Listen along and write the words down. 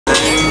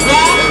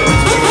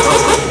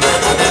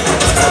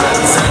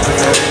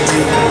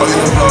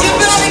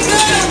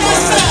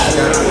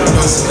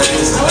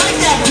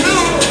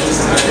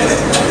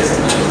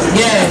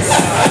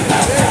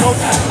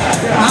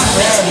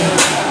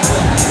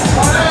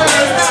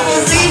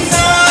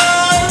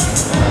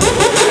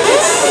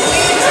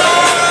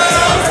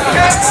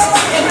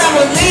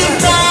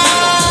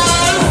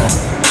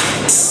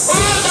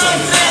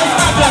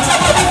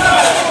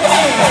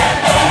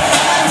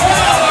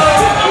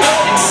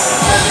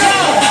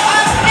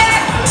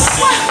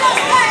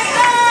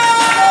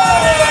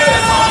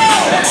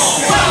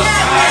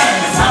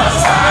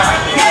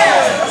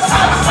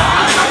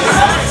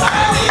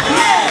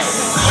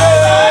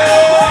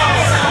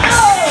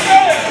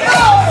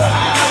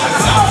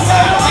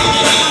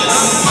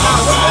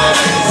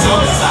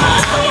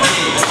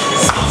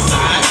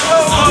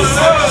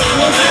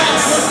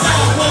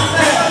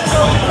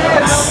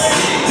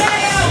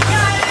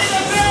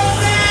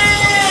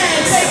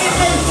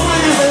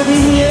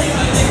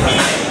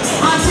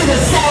the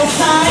south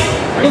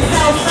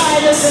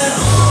side of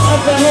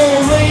the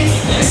whole ring.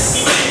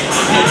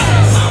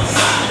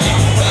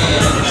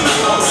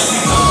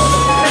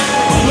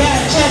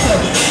 Yeah, check it.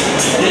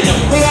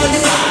 We're on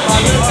the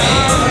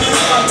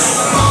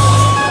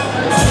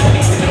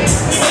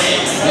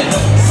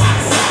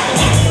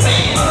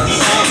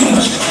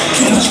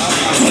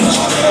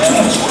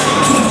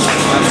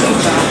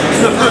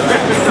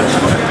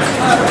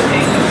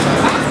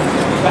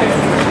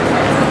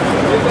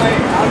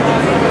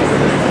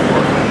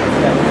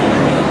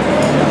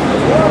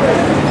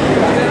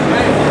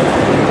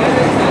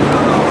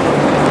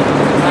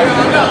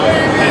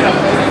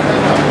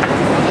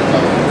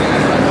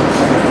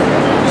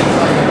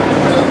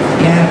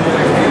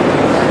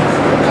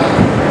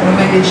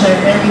making sure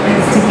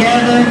everything's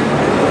together.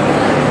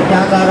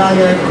 Y'all got all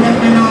your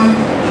equipment on.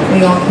 We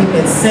gonna keep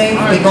it safe.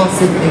 We gonna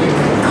keep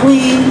it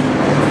clean.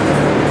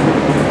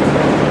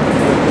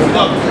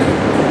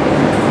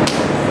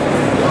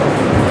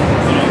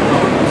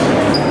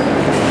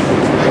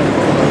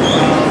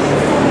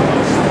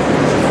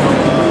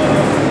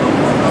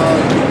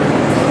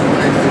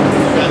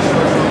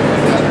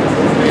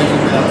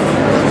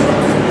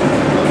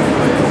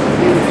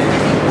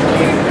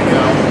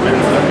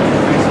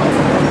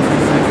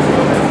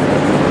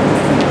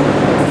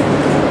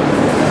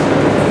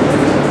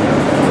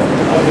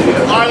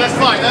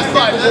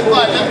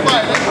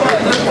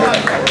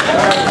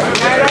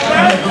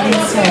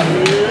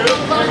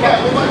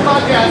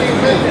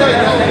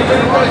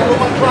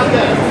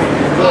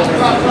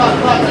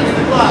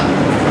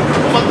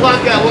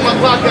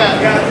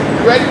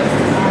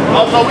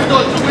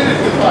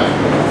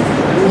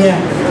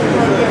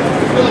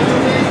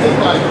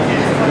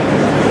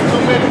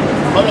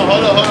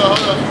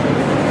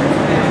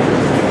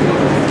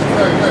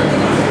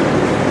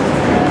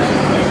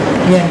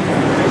 Yeah,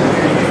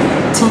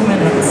 2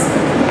 minutes.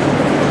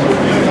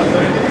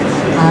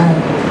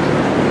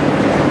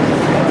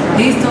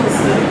 ¿Listos?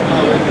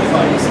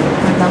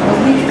 ¿Estamos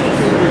listos?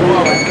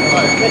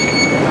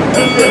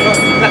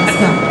 Let's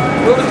go.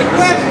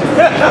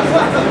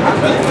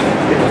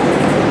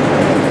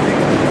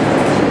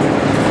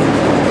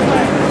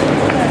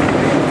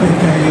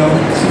 Okay, yo,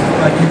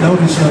 like you know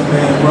this young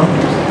man, bro.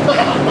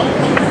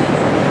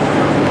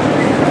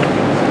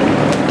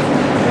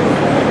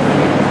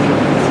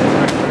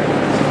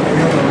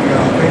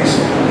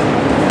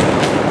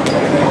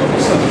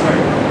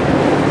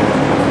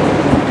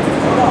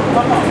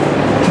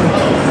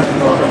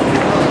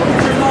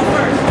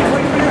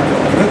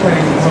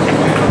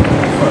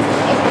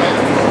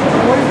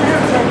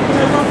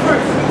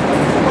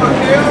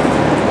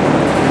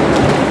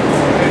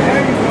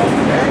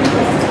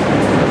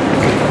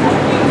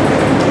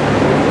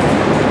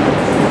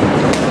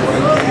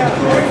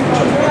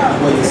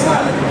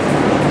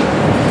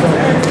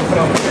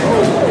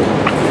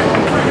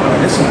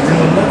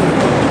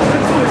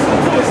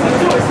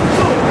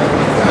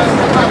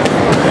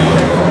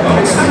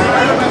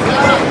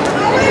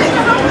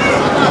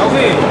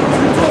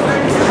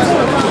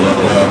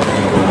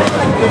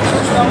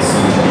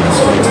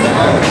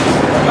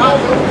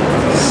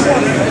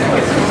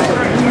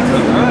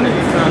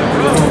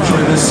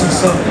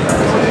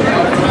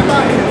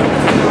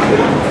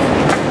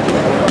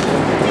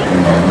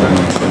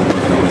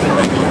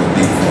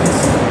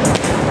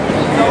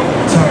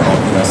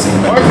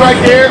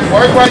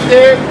 Work right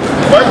there.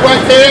 Work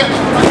right there.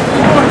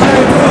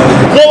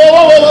 Whoa, whoa,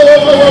 whoa, whoa, whoa,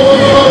 whoa, whoa,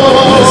 whoa, whoa,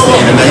 whoa, whoa.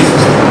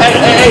 Hey,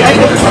 hey, hey, hey.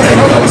 Go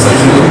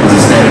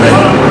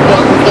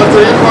to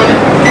your corner.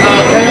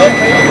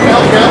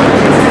 Cal.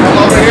 Come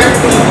over here.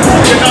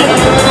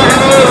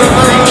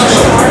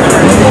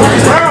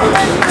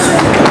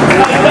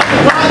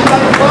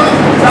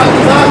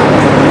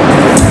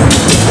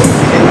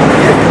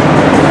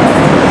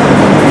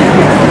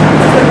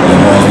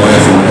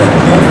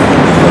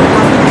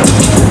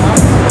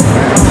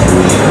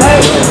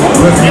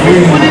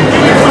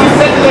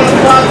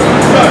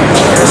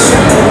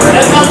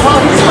 That's not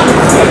possible.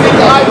 Get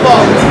the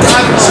eyeball.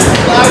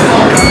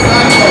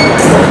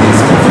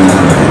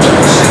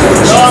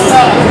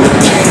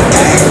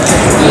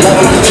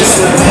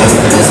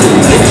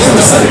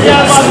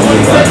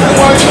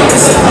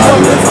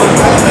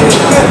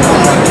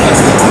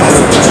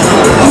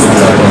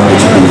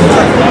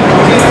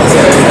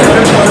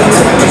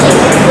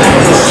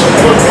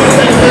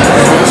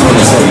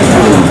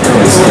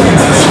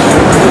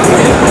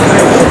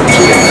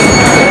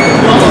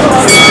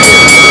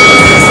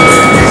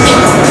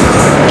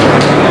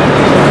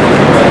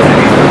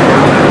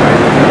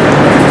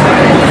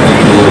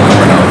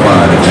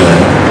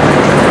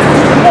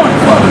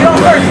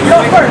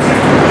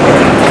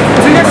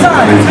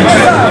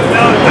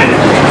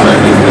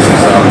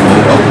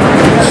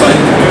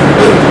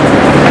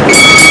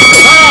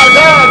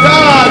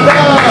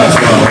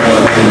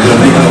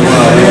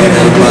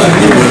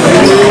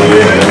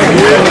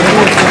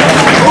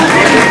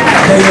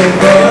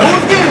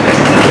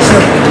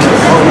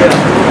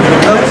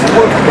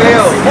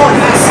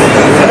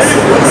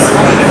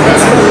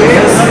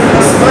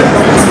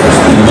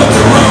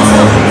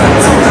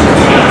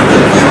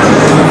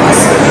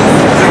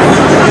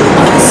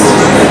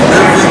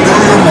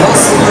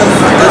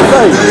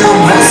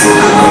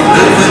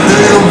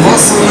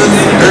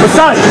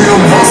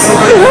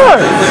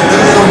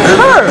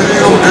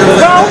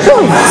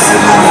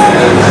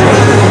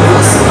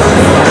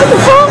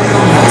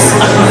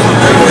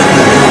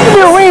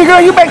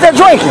 out there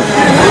drinking?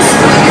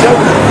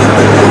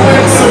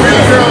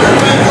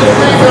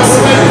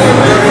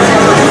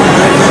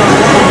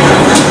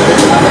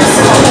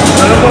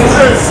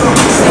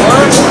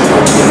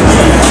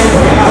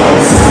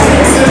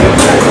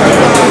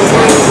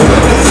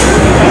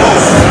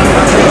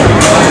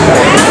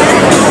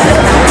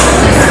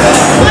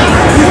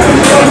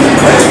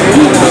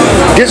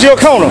 Get you a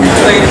corner.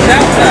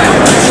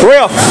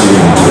 Ref.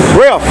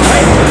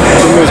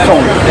 Give me his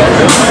corner.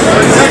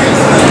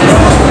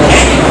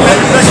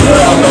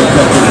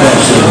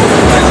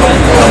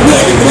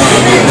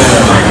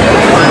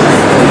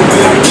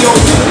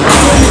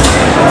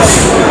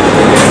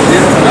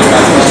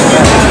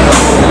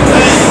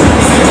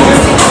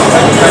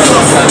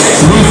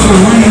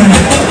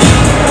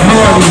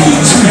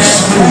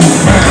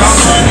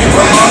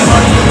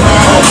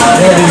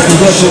 That is the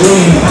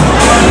referee.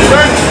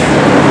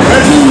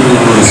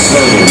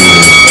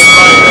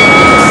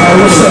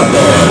 What's up?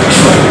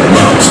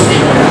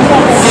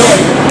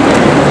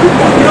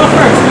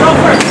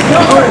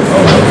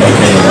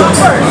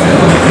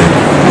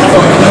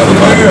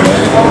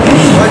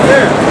 Right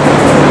there.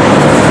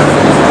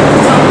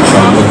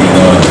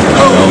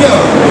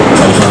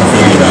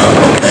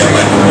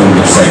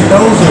 Say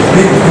those are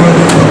big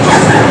brother.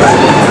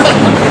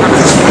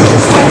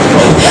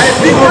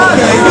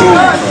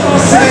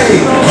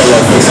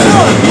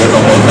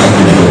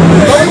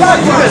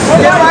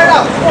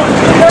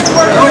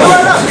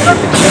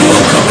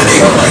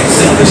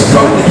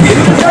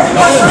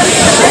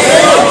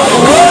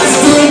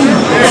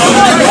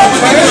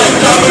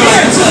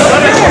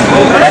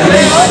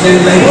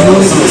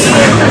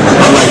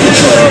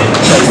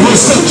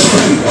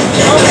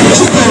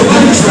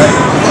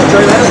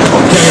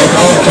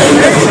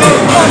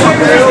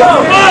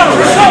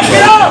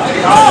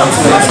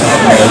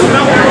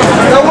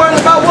 Don't worry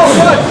about what?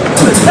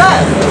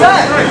 That.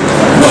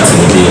 What's in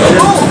the deal?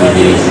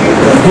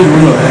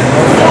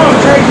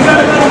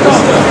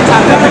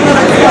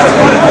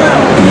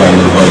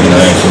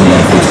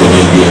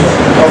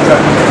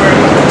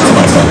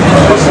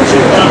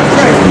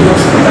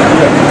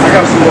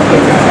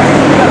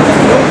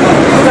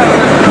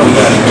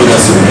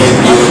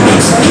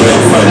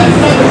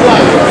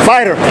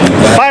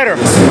 Fighter.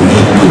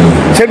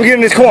 Tell me to get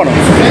in this corner.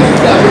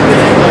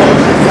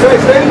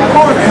 Stay in the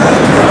corner.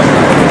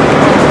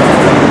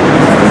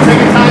 Take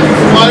your time,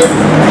 water.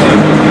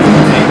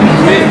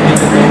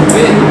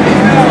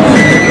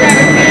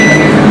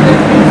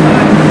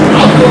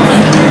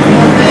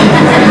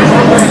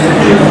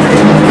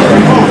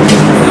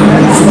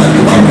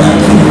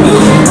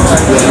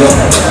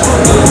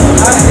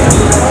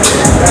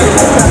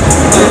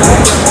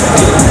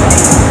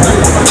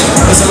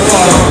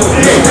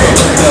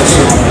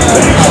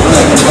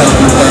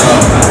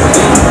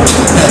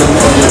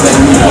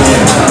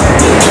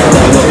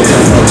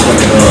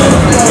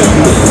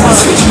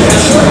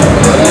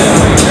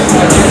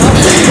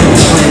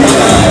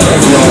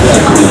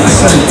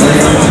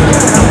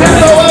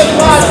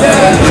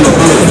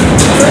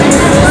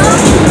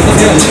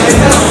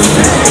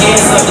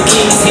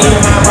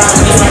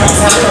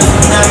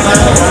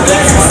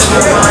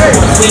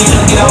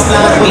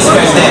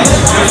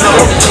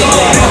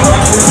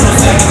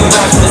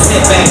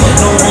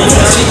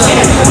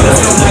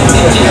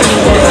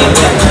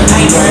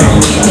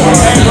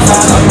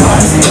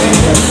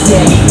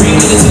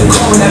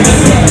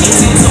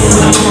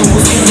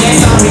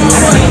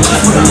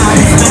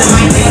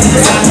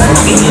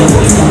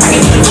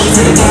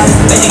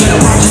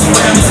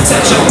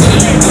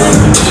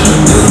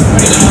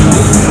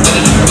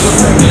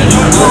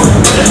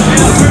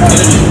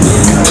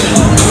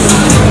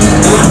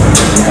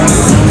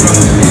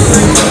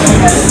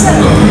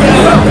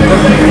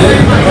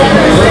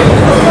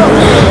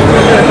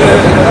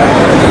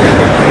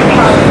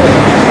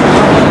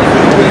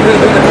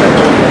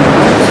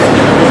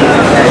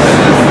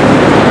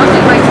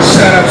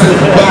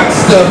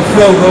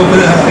 Over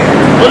there.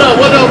 What up?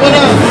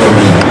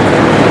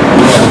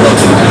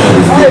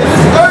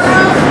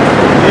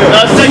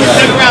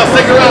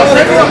 Second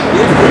round.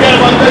 We got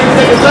about 30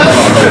 seconds left.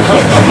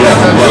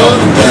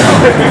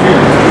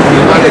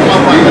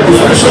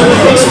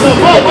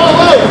 Whoa.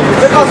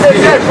 Look off that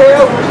jet,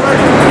 Phil.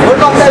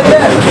 Look off that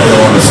jet.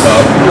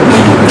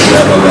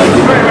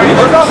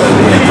 Look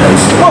off.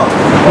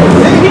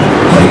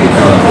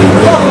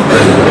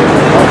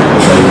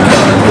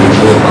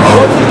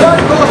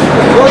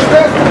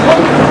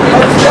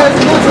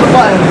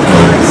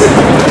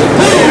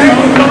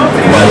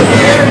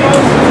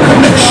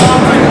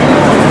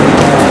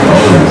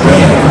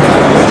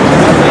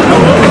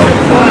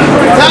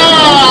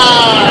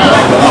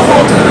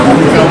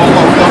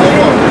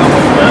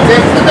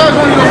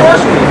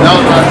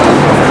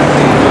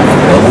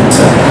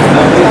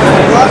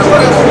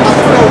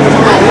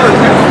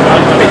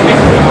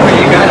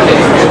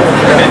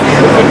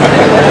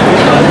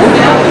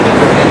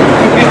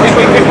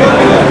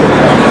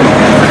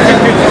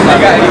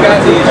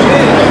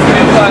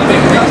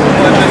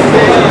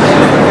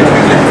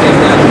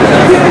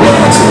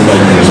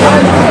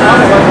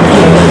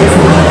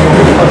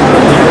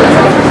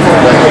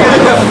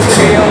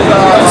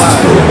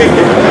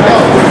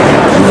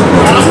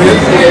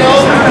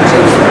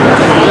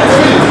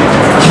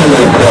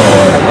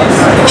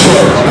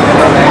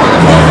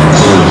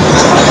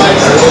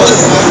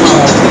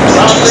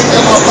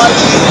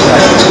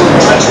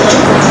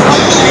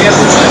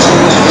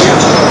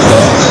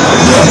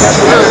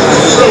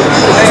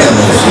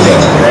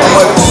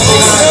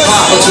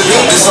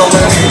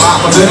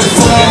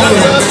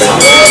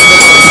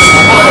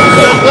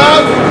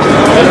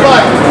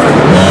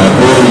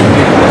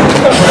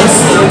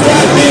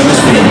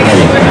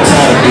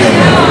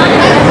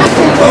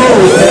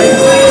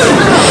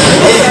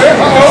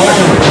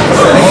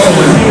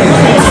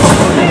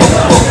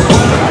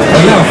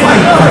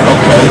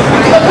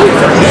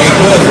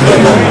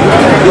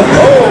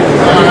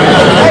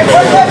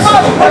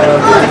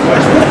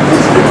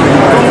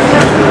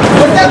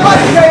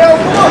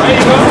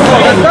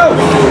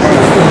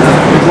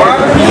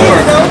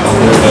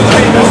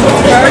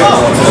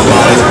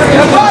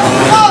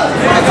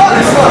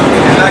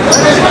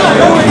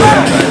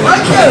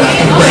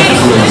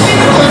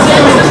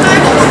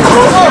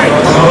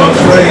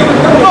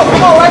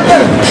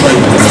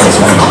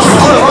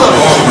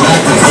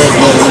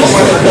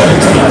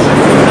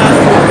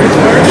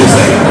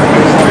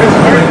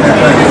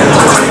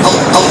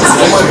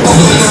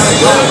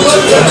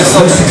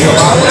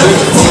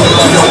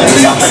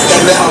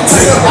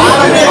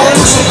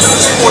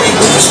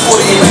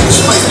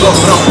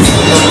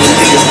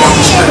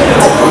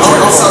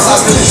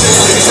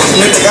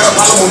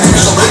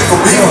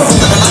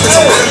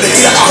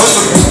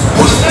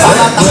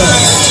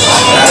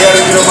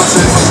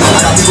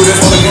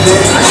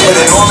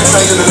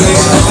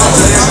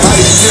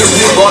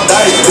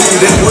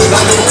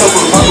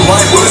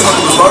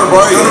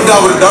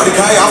 out with a dirty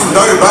K, I'm from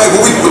dirty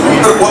baby. We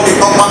what we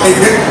on my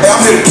nigga. Hey,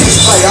 I'm here to get this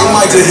play. I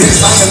might just hit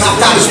this thing and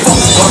knock out this fuck.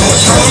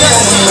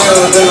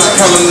 Then I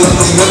come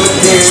another mill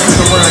again.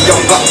 Spin around your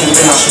block and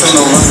then I spin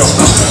around your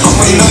block. I'm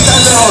gonna knock that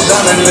little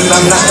down and then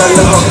I knock that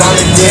little down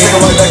again.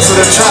 Go right back to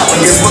the trap and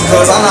guess what?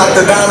 Cause I knocked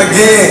it down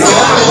again.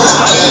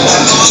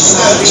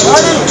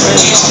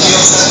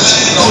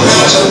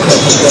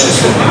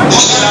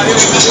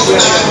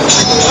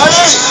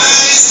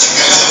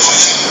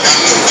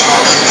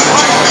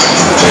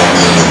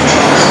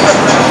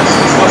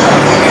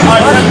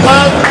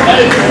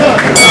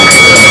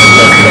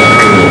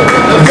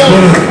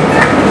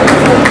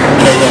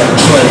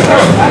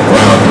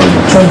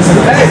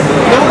 Hey,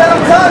 don't let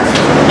him touch.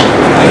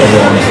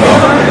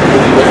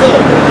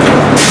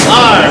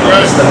 Alright, bro.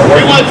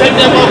 We want to take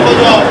that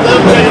motherfucker off. Let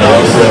him take it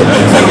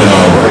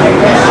off.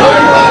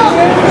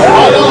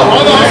 Hold on.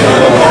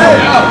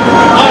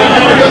 Alright,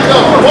 let's go.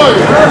 Work.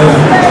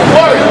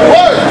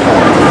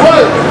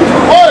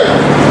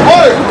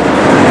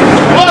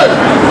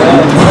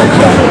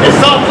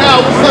 It's off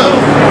now. What's up?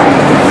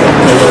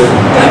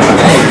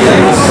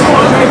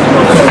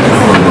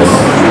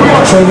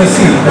 Show the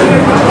seat.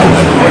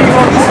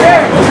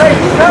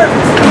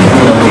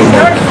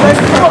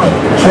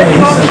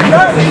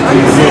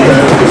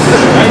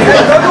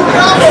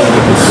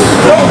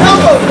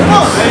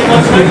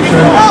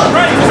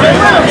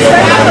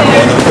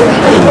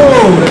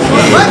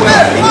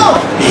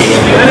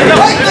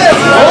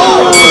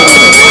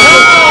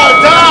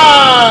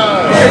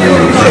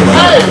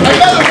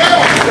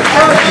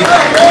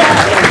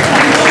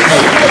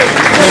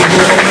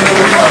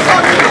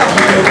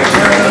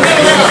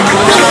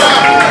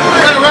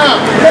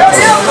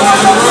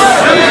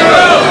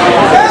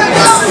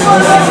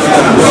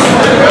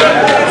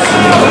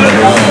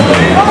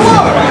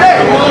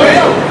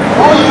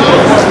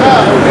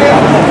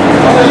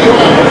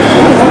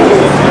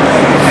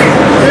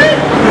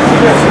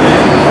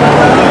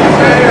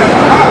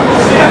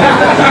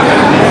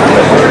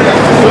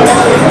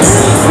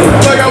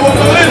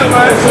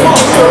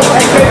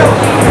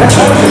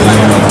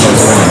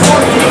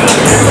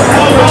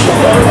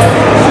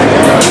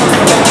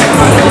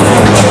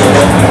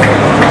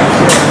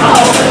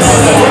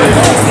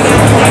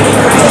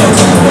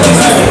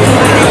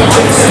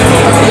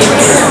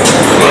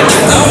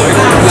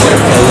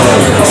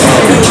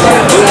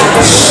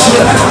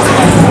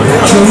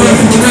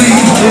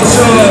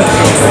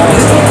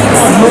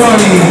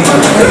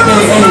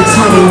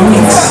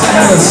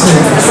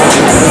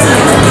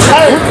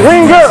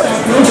 Ring girl.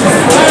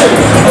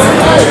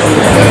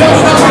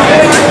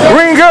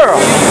 Ring girl.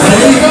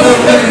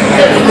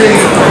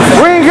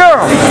 Ring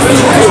girl.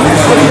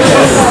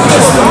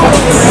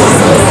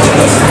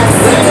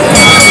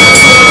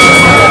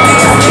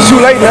 It's too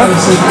late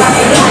now.